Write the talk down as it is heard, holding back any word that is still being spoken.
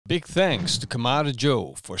Big thanks to Kamado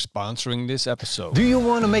Joe for sponsoring this episode. Do you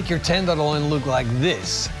want to make your tenderloin look like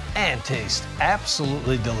this and taste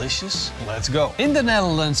absolutely delicious? Let's go. In the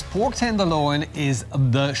Netherlands, pork tenderloin is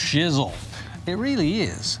the shizzle. It really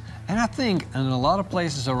is. And I think in a lot of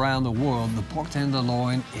places around the world, the pork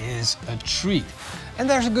tenderloin is a treat. And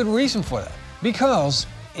there's a good reason for that. Because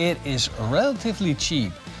it is relatively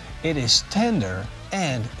cheap, it is tender,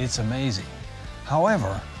 and it's amazing.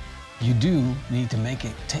 However, you do need to make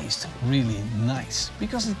it taste really nice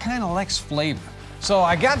because it kind of lacks flavor. So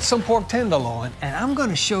I got some pork tenderloin and I'm going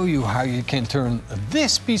to show you how you can turn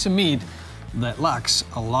this piece of meat that lacks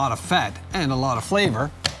a lot of fat and a lot of flavor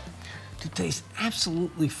to taste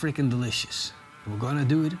absolutely freaking delicious. We're going to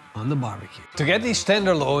do it on the barbecue. To get these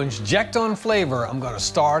tenderloins jacked on flavor, I'm going to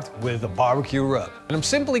start with the barbecue rub. And I'm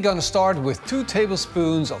simply going to start with 2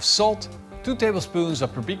 tablespoons of salt, 2 tablespoons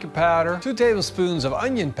of paprika powder, 2 tablespoons of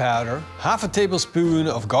onion powder, half a tablespoon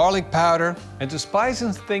of garlic powder, and to spice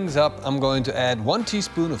things up, I'm going to add 1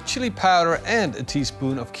 teaspoon of chili powder and a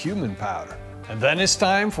teaspoon of cumin powder. And then it's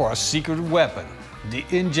time for our secret weapon, the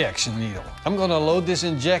injection needle. I'm gonna load this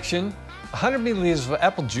injection 100 milliliters of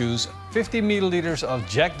apple juice, 50 milliliters of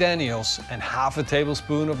Jack Daniels, and half a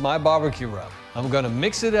tablespoon of my barbecue rub. I'm gonna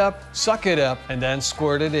mix it up, suck it up, and then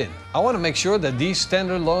squirt it in. I wanna make sure that these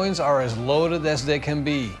tenderloins are as loaded as they can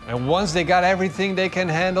be. And once they got everything they can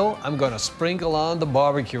handle, I'm gonna sprinkle on the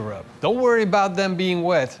barbecue rub. Don't worry about them being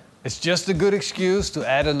wet. It's just a good excuse to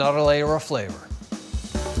add another layer of flavor.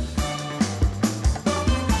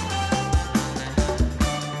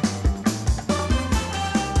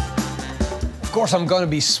 Of course, I'm gonna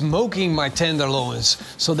be smoking my tenderloins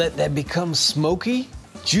so that they become smoky,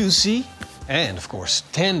 juicy, and of course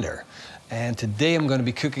tender. And today I'm gonna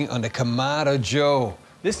be cooking on the Kamado Joe.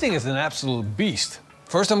 This thing is an absolute beast.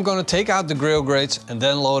 First I'm gonna take out the grill grates and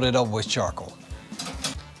then load it up with charcoal.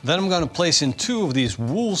 Then I'm gonna place in 2 of these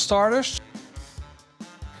wool starters.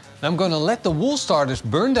 I'm gonna let the wool starters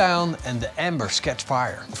burn down and the embers catch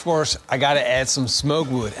fire. Of course, I gotta add some smoke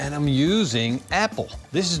wood and I'm using apple.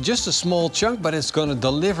 This is just a small chunk, but it's gonna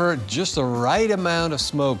deliver just the right amount of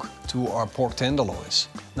smoke to our pork tenderloins.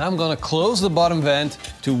 Now I'm gonna close the bottom vent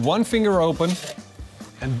to 1 finger open,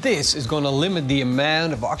 and this is gonna limit the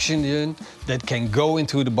amount of oxygen that can go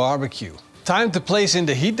into the barbecue. Time to place in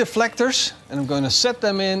the heat deflectors, and I'm gonna set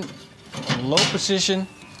them in low position.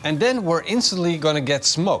 And then we're instantly gonna get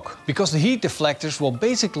smoke because the heat deflectors will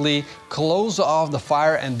basically close off the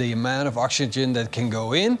fire and the amount of oxygen that can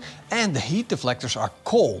go in, and the heat deflectors are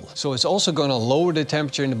cold. So it's also gonna lower the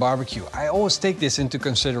temperature in the barbecue. I always take this into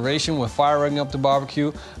consideration when firing up the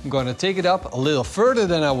barbecue. I'm gonna take it up a little further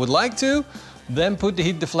than I would like to, then put the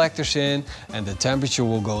heat deflectors in and the temperature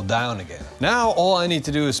will go down again. Now all I need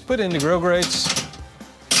to do is put in the grill grates,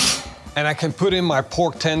 and I can put in my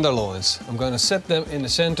pork tenderloins. I'm gonna set them in the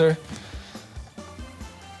center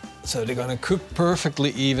so they're gonna cook perfectly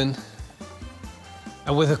even.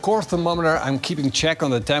 And with a core thermometer, I'm keeping check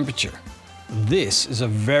on the temperature. This is a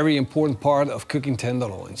very important part of cooking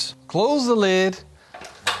tenderloins. Close the lid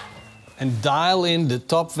and dial in the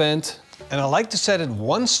top vent. And I like to set it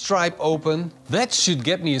 1 stripe open. That should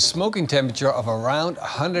get me a smoking temperature of around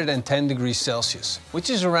 110 degrees Celsius, which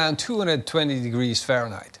is around 220 degrees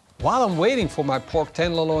Fahrenheit. While I'm waiting for my pork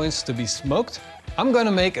tenderloins to be smoked, I'm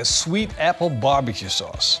gonna make a sweet apple barbecue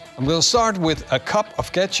sauce. I'm gonna start with a cup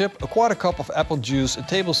of ketchup, a 1/4 cup of apple juice, a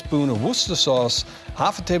tablespoon of Worcester sauce,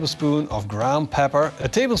 half a tablespoon of ground pepper, a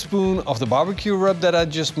tablespoon of the barbecue rub that I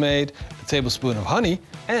just made, a tablespoon of honey,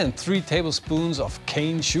 and 3 tablespoons of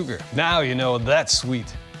cane sugar. Now you know that's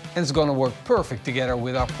sweet. And it's gonna work perfect together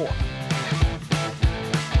with our pork.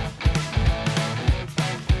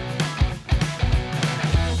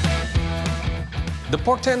 The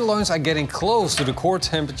pork tenderloins are getting close to the core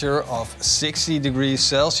temperature of 60 degrees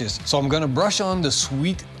Celsius. So I'm gonna brush on the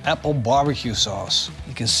sweet apple barbecue sauce.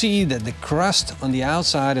 You can see that the crust on the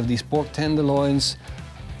outside of these pork tenderloins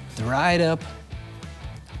dried up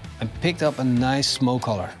and picked up a nice smoke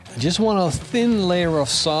color. I just want a thin layer of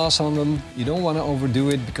sauce on them. You don't want to overdo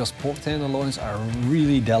it because pork tenderloins are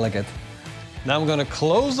really delicate. Now I'm gonna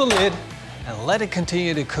close the lid and let it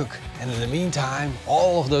continue to cook. And in the meantime,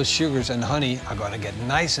 all of those sugars and honey are gonna get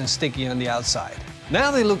nice and sticky on the outside. Now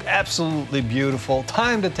they look absolutely beautiful.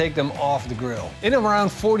 Time to take them off the grill. In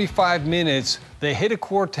around 45 minutes, they hit a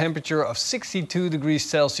core temperature of 62 degrees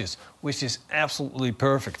Celsius, which is absolutely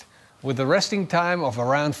perfect. With a resting time of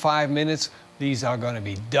around 5 minutes, these are gonna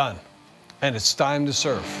be done. And it's time to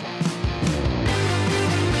serve.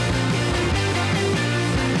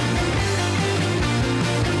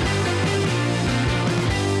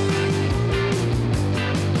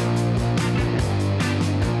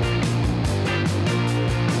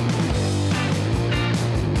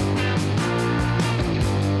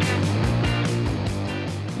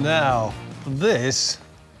 Now, this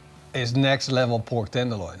is next level pork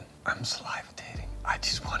tenderloin. I'm salivating. I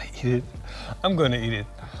just want to eat it. I'm gonna eat it.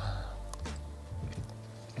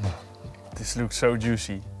 This looks so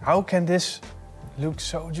juicy. How can this look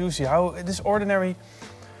so juicy? How this ordinary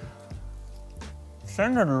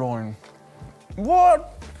tenderloin?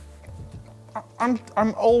 What?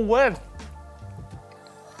 I'm all wet.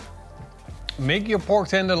 Make your pork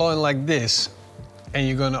tenderloin like this, and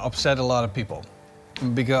you're gonna upset a lot of people.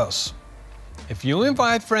 Because if you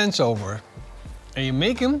invite friends over and you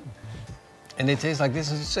make them, and they taste like this,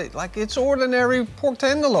 and you say, like it's ordinary pork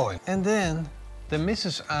tenderloin. And then the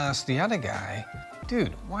missus asks the other guy,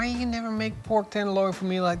 dude, why you never make pork tenderloin for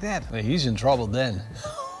me like that? And he's in trouble then.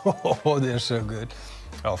 Oh, they're so good.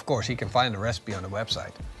 Oh, of course, he can find the recipe on the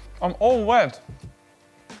website. I'm all wet.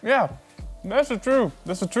 Yeah, that's the truth.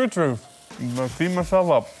 That's the true truth. I'm gonna clean myself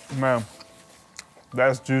up, man.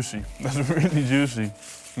 That's juicy. That's really juicy.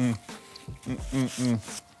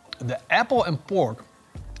 The apple and pork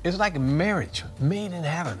is like a marriage made in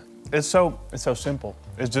heaven. It's so simple.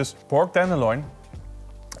 It's just pork tenderloin.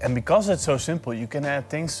 And because it's so simple, you can add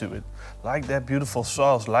things to it. Like that beautiful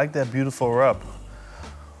sauce, like that beautiful rub.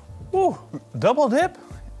 Ooh, double dip?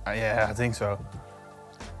 Yeah, I think so.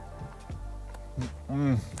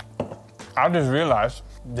 I just realized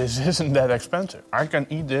this isn't that expensive. I can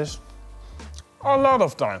eat this a lot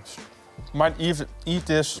of times. Might even eat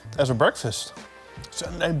this as a breakfast.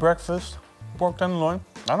 Sunday breakfast, pork tenderloin.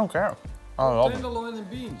 I don't care. I love it. Tenderloin and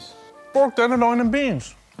beans. Pork tenderloin and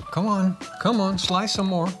beans. Come on, slice some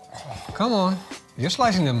more. Come on. You're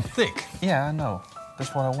slicing them thick. Yeah, I know.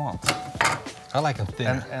 That's what I want. I like them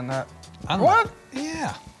thin. What?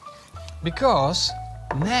 Yeah. Because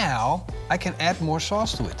now I can add more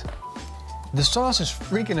sauce to it. The sauce is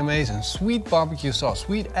freaking amazing. Sweet barbecue sauce,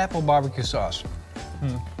 sweet apple barbecue sauce.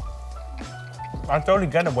 I totally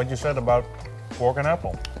get it what you said about pork and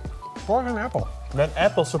apple. Pork and apple. That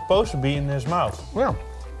apple's supposed to be in his mouth. Yeah.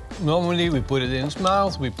 Normally we put it in his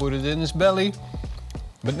mouth, we put it in his belly,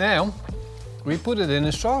 but now we put it in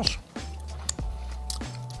his sauce.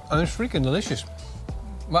 And it's freaking delicious.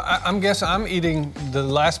 But I'm guessing I'm eating the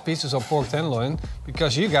last pieces of pork tenderloin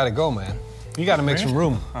because you gotta go, man. You gotta make some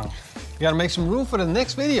room. Oh. You gotta make some room for the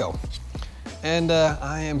next video. And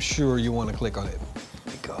I am sure you wanna click on it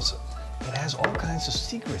because it has all kinds of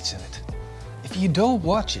secrets in it. If you don't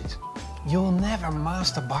watch it, you'll never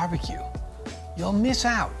master barbecue. You'll miss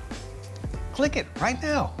out. Click it right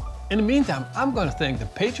now. In the meantime, I'm gonna thank the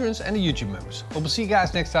patrons and the YouTube members. We'll see you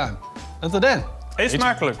guys next time. Until then, Eet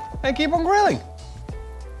smakelijk. and keep on grilling.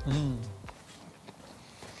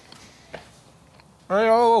 Hey,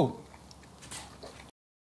 oh.